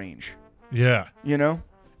gun range. Yeah, You know,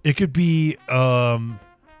 it could be. a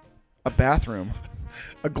bathroom,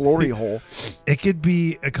 a glory hole, It could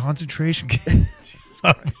be a concentration camp. Jesus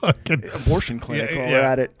Christ. Fucking- Abortion clinic. Yeah, while yeah. we're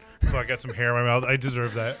at it. Oh, I got some hair in my mouth. I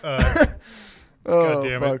deserve that. Oh God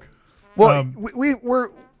damn it. fuck. Well, Um, we're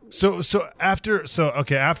So after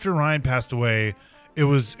Ryan passed away, it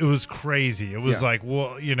was crazy. It was Yeah. like,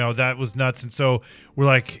 well, you know, that was nuts. And so we're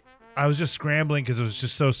like, I was just scrambling because it was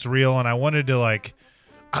just so surreal, and I wanted to like,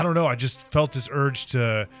 I don't know, I just felt this urge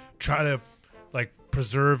to try to like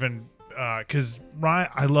preserve and because Ryan,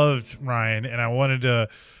 I loved Ryan, and I wanted to,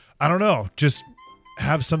 I don't know, just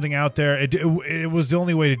have something out there. It was the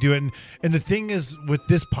only way to do it, and the thing is with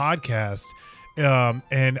this podcast,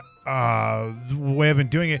 and the way I've been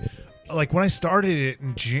doing it, like when I started it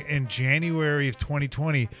in January of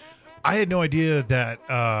 2020, I had no idea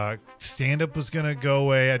that stand-up was gonna go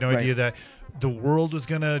away. I had no Right. idea that the world was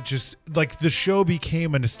gonna just like the show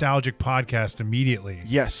became a nostalgic podcast immediately.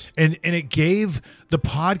 yes. And it gave the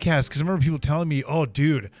podcast, because I remember people telling me, "Oh,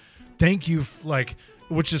 dude, thank you," like,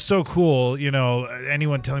 which is so cool. You know,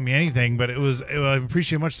 anyone telling me anything, but I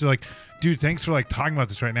appreciate much. They're like, "Dude, thanks for like talking about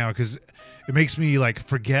this right now," because it makes me like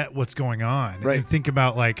forget what's going on Right. and think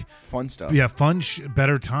about like Fun stuff. fun,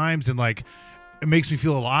 better times, and like it makes me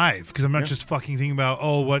feel alive because I'm not Yeah. just fucking thinking about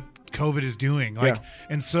what COVID is doing. Like, Yeah.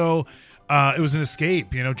 and so it was an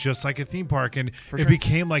escape, you know, just like a theme park, and For it sure.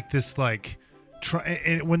 became like this like.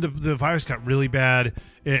 And when the virus got really bad,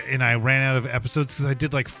 and I ran out of episodes because I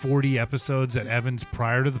did like 40 episodes at Evans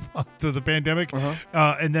prior to the pandemic,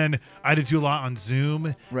 and then I had to do a lot on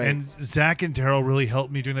Zoom. Right. And Zach and Daryl really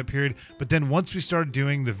helped me during that period. But then once we started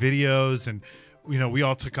doing the videos, and you know, we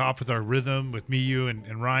all took off with our rhythm with me, you,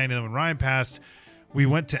 and Ryan. And when Ryan passed, we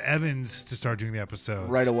went to Evans to start doing the episodes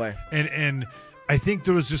Right away. And I think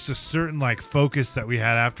there was just a certain like focus that we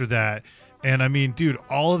had after that. And I mean, dude,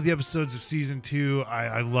 all of the episodes of season 2,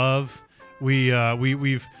 I love. We've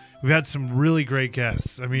had some really great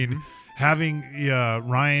guests. I mean, having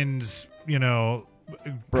Ryan's, you know,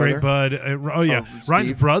 great bud. Ryan's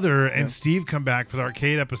Steve. brother and Steve come back for the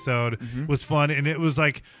arcade episode was fun, and it was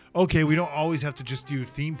like, okay, we don't always have to just do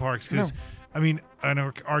theme parks because. No. I mean, an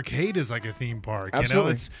arcade is like a theme park.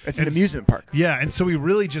 Absolutely. You know? It's an amusement park. Yeah, and so we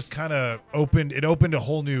really just kind of opened a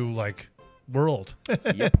whole new like world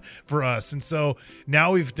for us. And so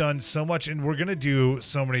now we've done so much, and we're gonna do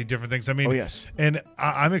so many different things. I mean, Oh, yes. and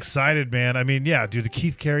I'm excited, man. I mean, yeah, dude, the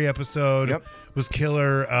Keith Carey episode Yep. was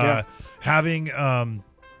killer. Yeah. Having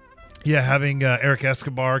Eric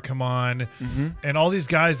Escobar come on, and all these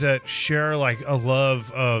guys that share like a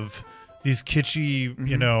love of these kitschy,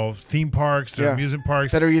 you know, theme parks or Yeah. amusement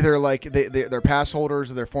parks. That are either like they're pass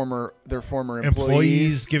holders or their former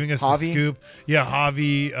employees giving us Javi. a scoop. Yeah,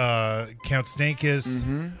 Javi, Count Stankus,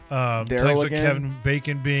 Daryl times like again. Kevin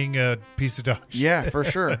Bacon being a piece of dog shit. Yeah, for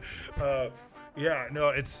sure. Yeah, no,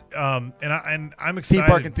 it's and I'm excited. Theme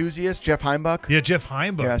park enthusiast Jeff Heimbuch. Yeah, Jeff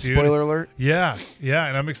Heimbuch. Yeah, dude. spoiler alert. Yeah,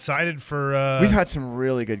 and I'm excited for. We've had some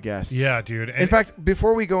really good guests. Yeah, dude. And In fact,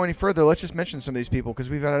 before we go any further, let's just mention some of these people because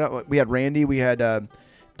we had Randy, we had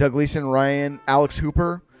Doug Gleason, Ryan, Alex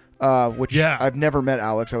Hooper, which Yeah. I've never met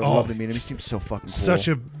Alex. I would Oh. love to meet him. He seems so fucking cool. such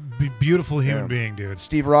a beautiful human Yeah. being, dude.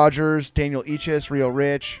 Steve Rogers, Daniel Ichis, Rio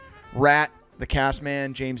Rich, Rat, the cast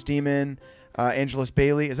man, James Demon, Angelus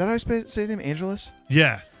Bailey. Is that how I say his name? Angelus?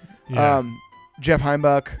 Yeah. Jeff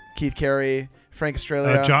Heimbuch, Keith Carey, Frank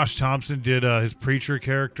Estrella. Josh Thompson did his preacher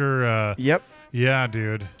character. Yep. Yeah,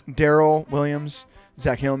 dude. Daryl Williams,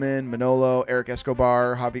 Zach Hillman, Manolo, Eric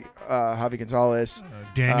Escobar, Javi Gonzalez,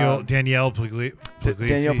 Danielle Puglisi.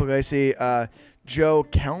 Daniel Puglisi, Joe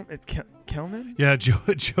Kelman. Yeah,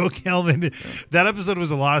 Joe Kelman. That episode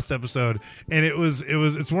was a lost episode, and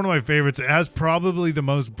it's one of my favorites. It has probably the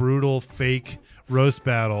most brutal fake roast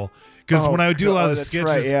battle. Because when I would do a lot of the that's sketches,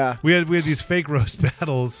 right, yeah. we had these fake roast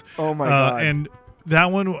battles. Oh my God. And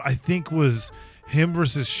that one I think was him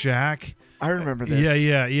versus Shaq. I remember this.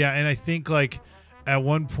 Yeah. And I think like at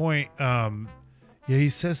one point, he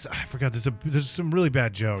says, I forgot. There's some really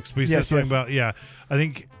bad jokes, but he says something about I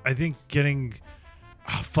think getting.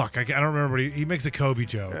 Oh, fuck, I don't remember. But he makes a Kobe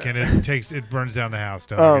joke, and it burns down the house.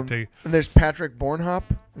 Dog. And there's Patrick Bornhop.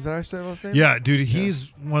 Is that how I say his name? Yeah, dude,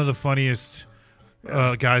 he's one of the funniest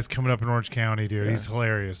guys coming up in Orange County, dude. He's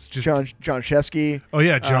hilarious. Just John Chesky. Oh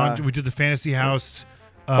yeah, John. We did the Fantasy House.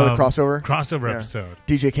 The crossover episode.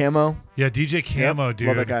 DJ Camo. Yeah, DJ Camo, dude.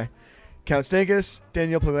 Love that guy. Count Stankus,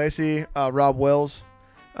 Daniel Puglisi, Rob Wells,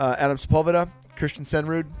 Adam Sepulveda, Christian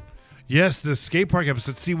Senrud. Yes, the skate park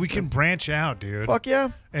episode. See, we can branch out, dude. Fuck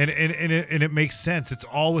yeah. And it makes sense. It's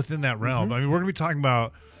all within that realm. Mm-hmm. I mean, we're gonna be talking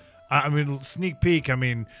about. I mean, sneak peek. I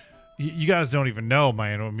mean, you guys don't even know,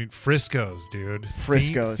 man. I mean, Frisco's, dude.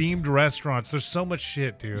 Frisco's. Themed restaurants. There's so much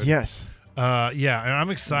shit, dude. Yes. Yeah, and I'm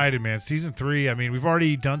excited, man. Season 3. I mean, we've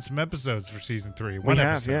already done some episodes for season 3. One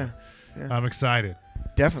episode. Yeah. I'm excited.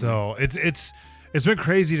 Definitely. So it's been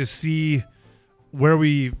crazy to see where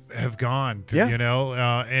we have gone. You know,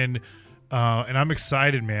 and I'm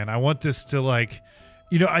excited, man. I want this to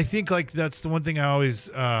I think that's the one thing I always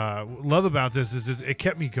love about this is it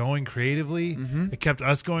kept me going creatively. Mm-hmm. It kept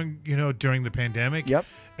us going, during the pandemic. Yep.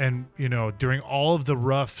 And, during all of the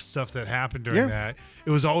rough stuff that happened during that, it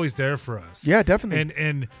was always there for us. Yeah, definitely.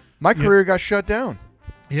 And my career got shut down.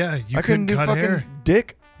 Yeah, I couldn't do cut fucking hair.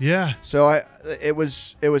 dick. Yeah. So it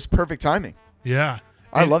was perfect timing. Yeah.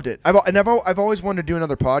 I loved it. I've always wanted to do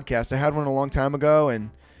another podcast. I had one a long time ago, and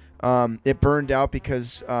it burned out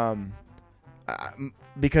because I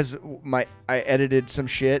edited some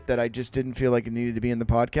shit that I just didn't feel like it needed to be in the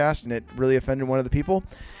podcast, and it really offended one of the people.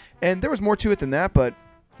 And there was more to it than that, but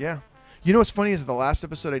yeah. You know what's funny is the last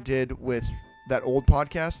episode I did with that old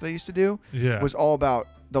podcast that I used to do was all about,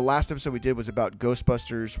 the last episode we did was about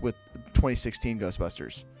Ghostbusters with 2016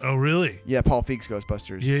 Ghostbusters. Oh, really? Yeah, Paul Feig's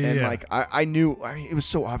Ghostbusters. Yeah, and yeah. I knew, it was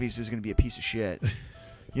so obvious it was going to be a piece of shit.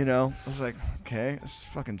 I was like, okay, it's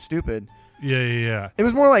fucking stupid. Yeah. It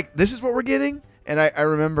was more like, this is what we're getting. And I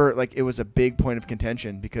remember it was a big point of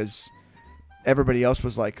contention because everybody else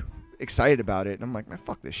was excited about it. And I'm like, man,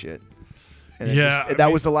 fuck this shit. And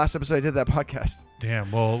that was the last episode I did that podcast.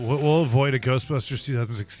 Damn. Well, we'll avoid a Ghostbusters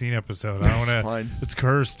 2016 episode. I don't want to. Fine. It's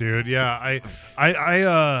cursed, dude. Yeah.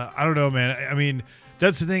 I don't know, man. I mean,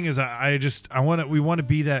 that's the thing is we want to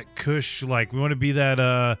be that Kush, we want to be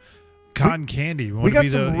that cotton candy. We got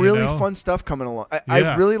some really fun stuff coming along.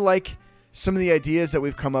 I really like some of the ideas that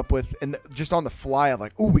we've come up with, and just on the fly, I'm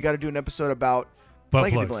like, ooh, we got to do an episode about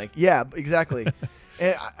blankety blank. Yeah, exactly.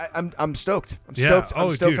 And I'm stoked. I'm stoked.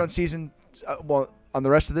 I'm stoked on season. On the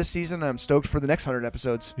rest of this season, I'm stoked for the next 100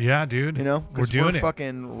 episodes. Yeah, dude. We're doing it.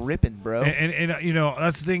 Fucking ripping, bro. And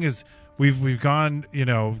that's the thing is we've gone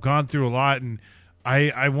through a lot, and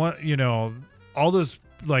I want all those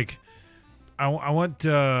I want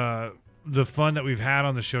the fun that we've had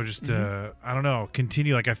on the show just to I don't know,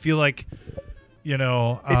 continue. I feel like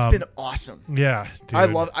it's been awesome. Yeah, dude.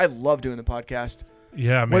 I love doing the podcast.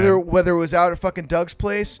 Yeah, man. Whether it was out at fucking Doug's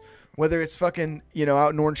place, whether it's fucking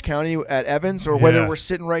out in Orange County at Evans, or whether we're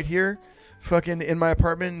sitting right here fucking in my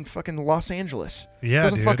apartment in fucking Los Angeles. Yeah, it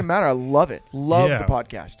doesn't fucking matter. I love it. Love the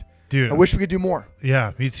podcast. Dude, I wish we could do more.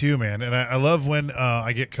 Yeah, me too, man. And I love when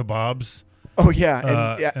I get kebabs. Oh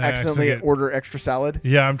yeah, and accidentally order extra salad.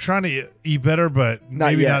 Yeah, I'm trying to eat better, but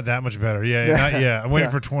maybe not that much better. Yeah, not yet. I'm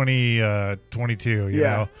waiting for 2022. You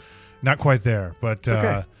know, not quite there, but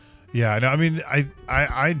okay. Yeah. No, I mean,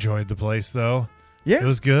 I enjoyed the place though. Yeah, it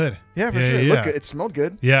was good. Yeah, for sure. It looked good. It smelled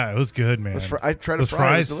good. Yeah, it was good, man. I tried a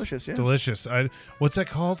fry. It was delicious. Yeah, delicious. What's that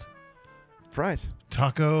called? Fries.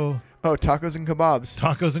 Taco. Oh, tacos and kebabs.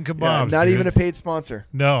 Tacos and kebabs. Yeah, not even a paid sponsor.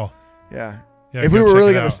 No. Yeah. Yeah, if we were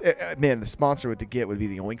really gonna, the sponsor to get would be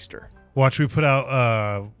the Oinkster. Watch, we put out.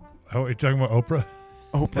 Are you talking about Oprah?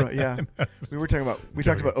 Oprah, yeah. We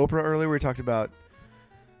talked about Oprah earlier. We talked about.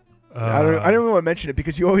 I don't even want to mention it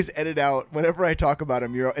because you always edit out whenever I talk about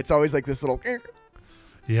him. It's always like this little.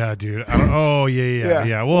 Yeah, dude.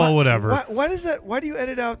 Yeah. Well, whatever. Why does that? Why do you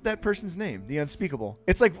edit out that person's name? The unspeakable.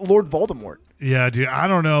 It's like Lord Voldemort. Yeah, dude. I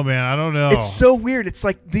don't know, man. I don't know. It's so weird. It's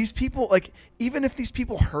like these people, even if these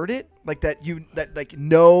people heard it, and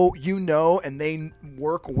they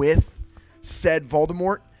work with said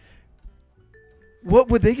Voldemort, what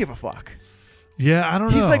would they give a fuck? Yeah, I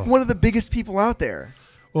don't know. He's like one of the biggest people out there.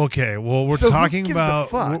 Okay, well, we're talking about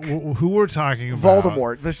who we're talking about.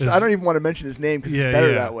 Voldemort. I don't even want to mention his name because it's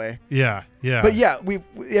better that way. Yeah. But yeah,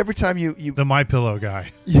 every time you the My Pillow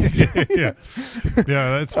guy. yeah,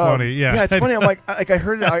 that's funny. Yeah, it's funny. I'm like I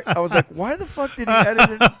heard it. I was like, why the fuck did he edit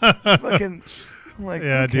it? Fucking, I'm like,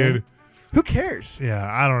 yeah, okay. dude. Who cares? Yeah,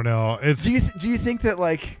 I don't know. It's. Do you think that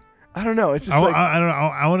I don't know. It's just I don't know.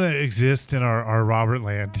 I want to exist in our Robert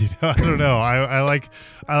land. You know, I don't know. I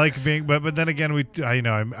like being, but then again,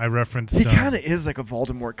 I referenced. he kind of is like a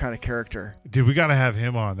Voldemort kind of character. Dude, we got to have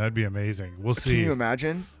him on. That'd be amazing. We'll see. Can you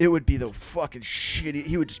imagine? It would be the fucking shitty.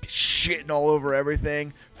 He would just be shitting all over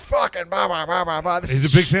everything. Fucking blah blah blah blah blah.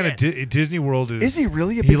 He's a big fan of Disney World. Is he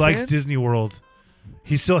really a big fan? He likes Disney World.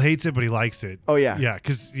 He still hates it, but he likes it. Oh yeah. Yeah,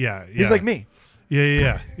 because He's like me.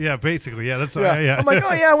 Yeah. Basically, yeah. That's yeah. I'm like,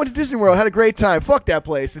 oh yeah, I went to Disney World, had a great time. Fuck that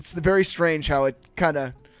place. It's very strange how it kind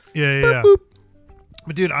of. Yeah.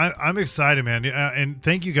 But dude, I'm excited, man, and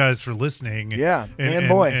thank you guys for listening. Yeah,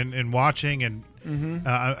 and watching and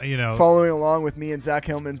following along with me and Zach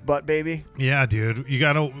Hillman's butt baby. Yeah, dude, you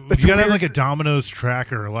gotta have like a Domino's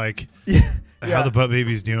tracker, like how the butt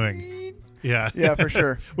baby's doing. Yeah, for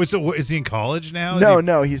sure. Wait, so is he in college now?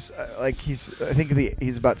 No, he's I think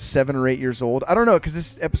he's about 7 or 8 years old. I don't know because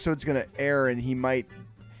this episode's gonna air and he might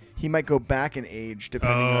go back in age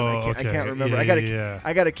depending on. I can't remember.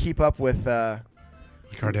 I gotta keep up with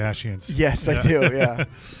Kardashians. Yes, I do. Yeah.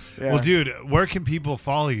 Well, dude, where can people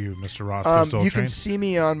follow you, Mr. Roscoe Soul You Train? can see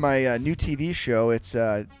me on my new TV show. It's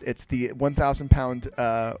the 1,000 pound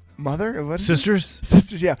mother. What is Sisters. It?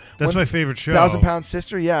 Sisters, yeah. That's my favorite show. 1,000 pound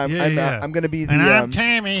sister. Yeah, I'm going to be the. And I'm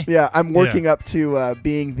Tammy. Yeah, I'm working up to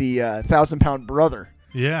being the 1,000 pound brother.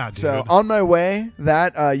 Yeah, dude. So on my way,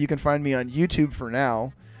 that you can find me on YouTube for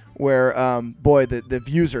now, where boy, the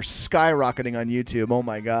views are skyrocketing on YouTube. Oh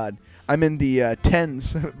my God. I'm in the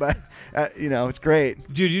tens, but it's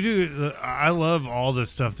great, dude. You do. I love all the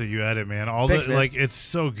stuff that you edit, man. Thanks, man. Like it's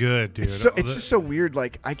so good, dude. It's just so weird.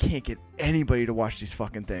 Like I can't get anybody to watch these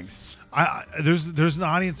fucking things. There's an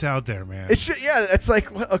audience out there, man. It's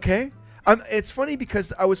like okay. It's funny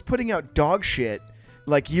because I was putting out dog shit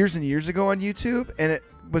like years and years ago on YouTube, and it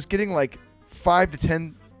was getting like 5 to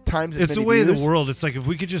 10 times as many views. It's the way of the world. It's like if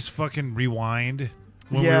we could just fucking rewind.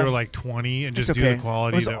 When we were like 20 and just do the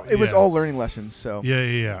quality. It was all learning lessons. So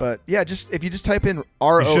yeah. But yeah, if you just type in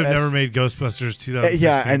ROS. You should have never made Ghostbusters 2016.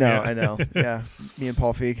 Yeah, I know. Yeah, me and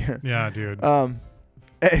Paul Feig. Yeah, dude.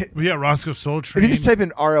 Yeah, Roscoe Soul Train. If you just type in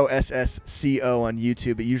ROSSCO on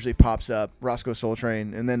YouTube, it usually pops up Roscoe Soul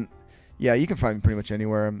Train, and then you can find me pretty much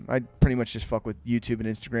anywhere. I pretty much just fuck with YouTube and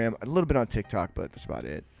Instagram, a little bit on TikTok, but that's about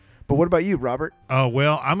it. But what about you, Robert? Oh,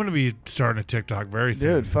 well, I'm going to be starting a TikTok very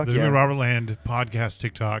soon. Dude, fuck There's yeah. going to be Robert Land podcast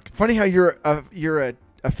TikTok. Funny how you're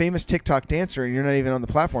a famous TikTok dancer and you're not even on the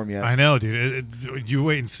platform yet. I know, dude. You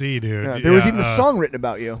wait and see, dude. Yeah, there was even a song written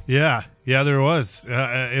about you. Yeah, there was.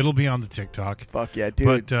 It'll be on the TikTok. Fuck yeah,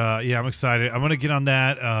 dude. But, I'm excited. I'm going to get on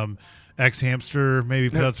that. X-Hamster, maybe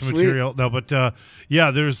put out some material. No, but,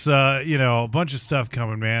 there's, a bunch of stuff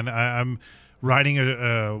coming, man. I'm writing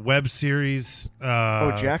a web series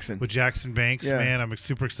Jackson. With Jackson Banks, man. I'm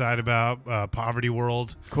super excited about Poverty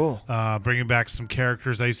World. Cool. Bringing back some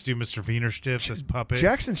characters. I used to do Mr. Wienerstift as Puppet.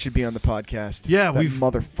 Jackson should be on the podcast. Yeah,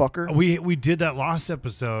 motherfucker. We did that last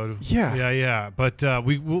episode. Yeah. But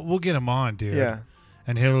we'll get him on, dude. Yeah.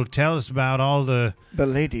 And he'll tell us about all the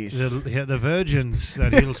ladies, the virgins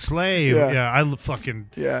that he'll slay.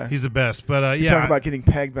 He's the best. But talk about getting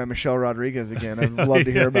pegged by Michelle Rodriguez again. I'd love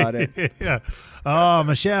to hear about it. Yeah. Oh,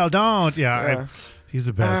 Michelle, don't. Yeah. He's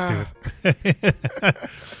the best, dude.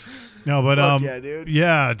 No, but dude.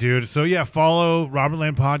 Yeah, dude. So follow Robert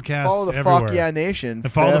Land Podcast. Follow the everywhere. Fuck Yeah Nation.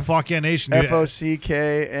 And follow the Fuck Yeah Nation. Dude.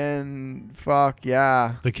 FOCK Fuck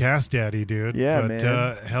Yeah. The Cast Daddy, dude. Yeah,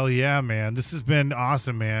 man. Hell yeah, man. This has been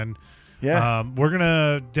awesome, man. Yeah. We're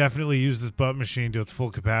gonna definitely use this butt machine to its full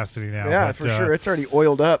capacity now. Yeah, for sure. It's already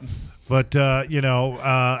oiled up. But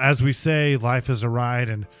as we say, life is a ride,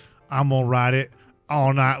 and I'm gonna ride it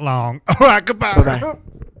all night long. All right, goodbye. Bye-bye.